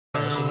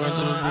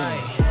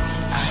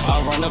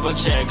I'll run up a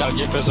check, I'll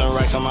just put some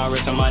racks on my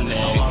wrist and my neck.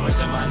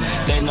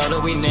 They know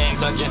that we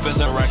nicks, I'll just put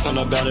some racks on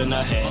the belt and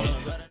the head.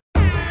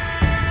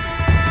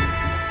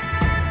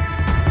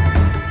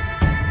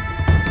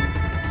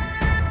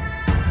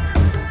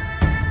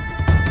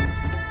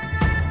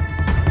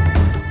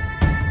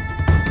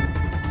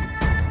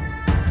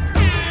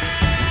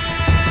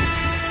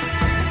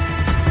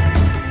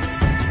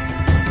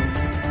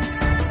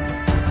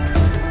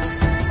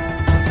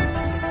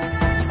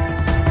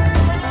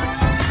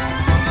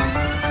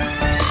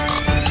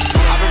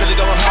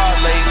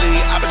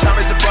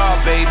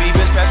 Baby,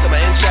 bitch fast in my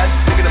interest,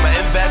 bigger than my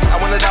invest. I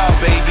want it all,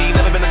 baby.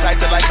 Never been the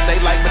type to like what they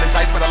like, but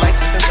enticed by the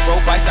lights. Since the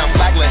road bikes down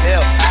Flagler Hill,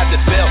 how's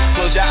it feel?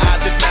 Close your eyes,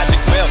 this magic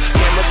real.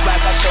 Camera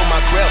flash, I show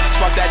my grill.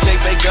 Spark that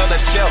J-Bay girl,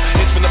 let's chill.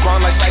 Hits from the barn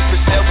like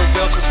Cypress Hill, with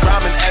Wilson's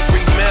rhyming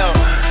every meal.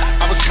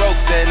 I was broke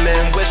then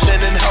and wishing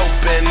and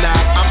hoping.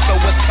 Now I'm so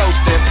West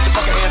Coastin'. Put your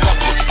fucking hands up.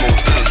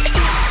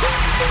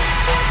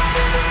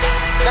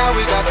 Now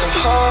we got the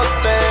whole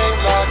thing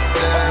locked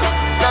down.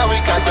 Now we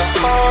got the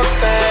whole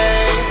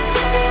thing.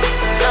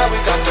 Now we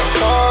got the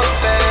whole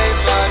thing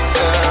locked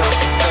down.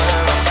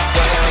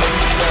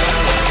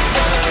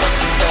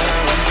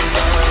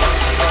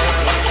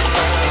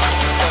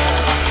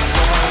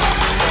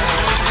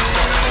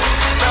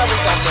 Now we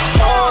got the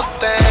whole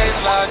thing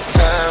locked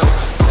down.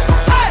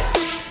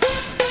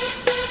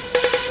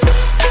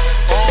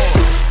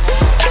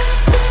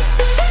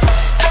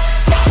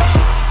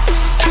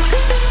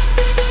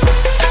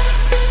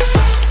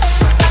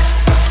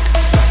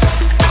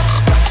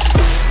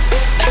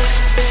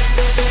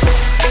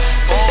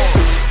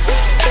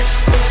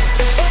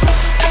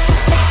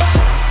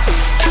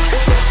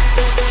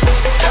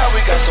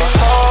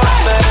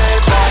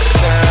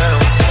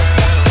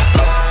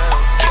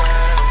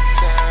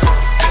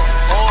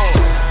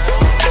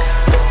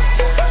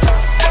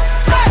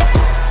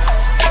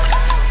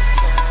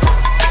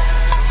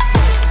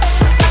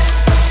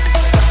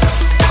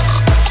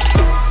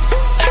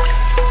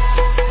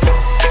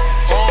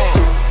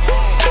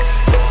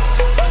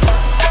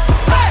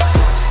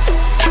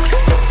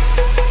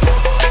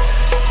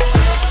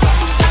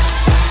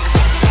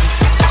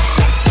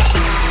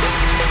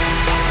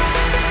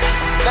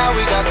 Now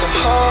we got the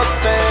whole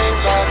thing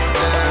locked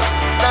down.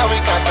 Now we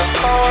got the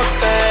whole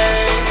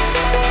thing.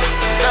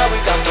 Now we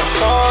got the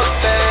whole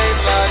thing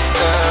locked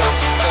down.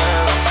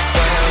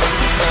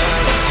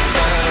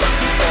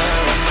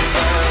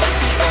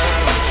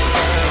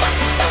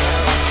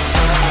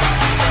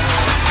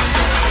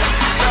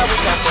 Now we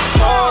got the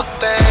whole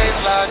thing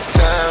locked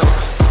down.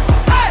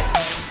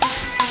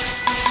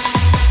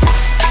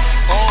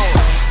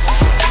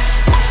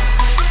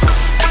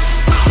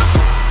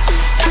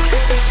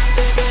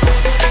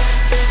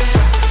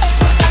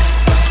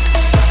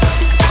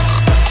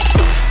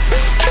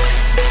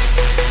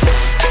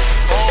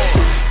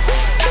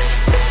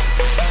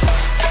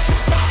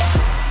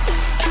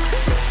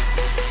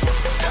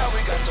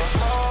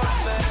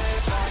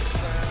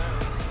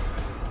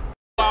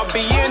 I'll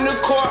be in the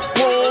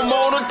courtroom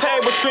on the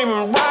table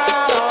screaming.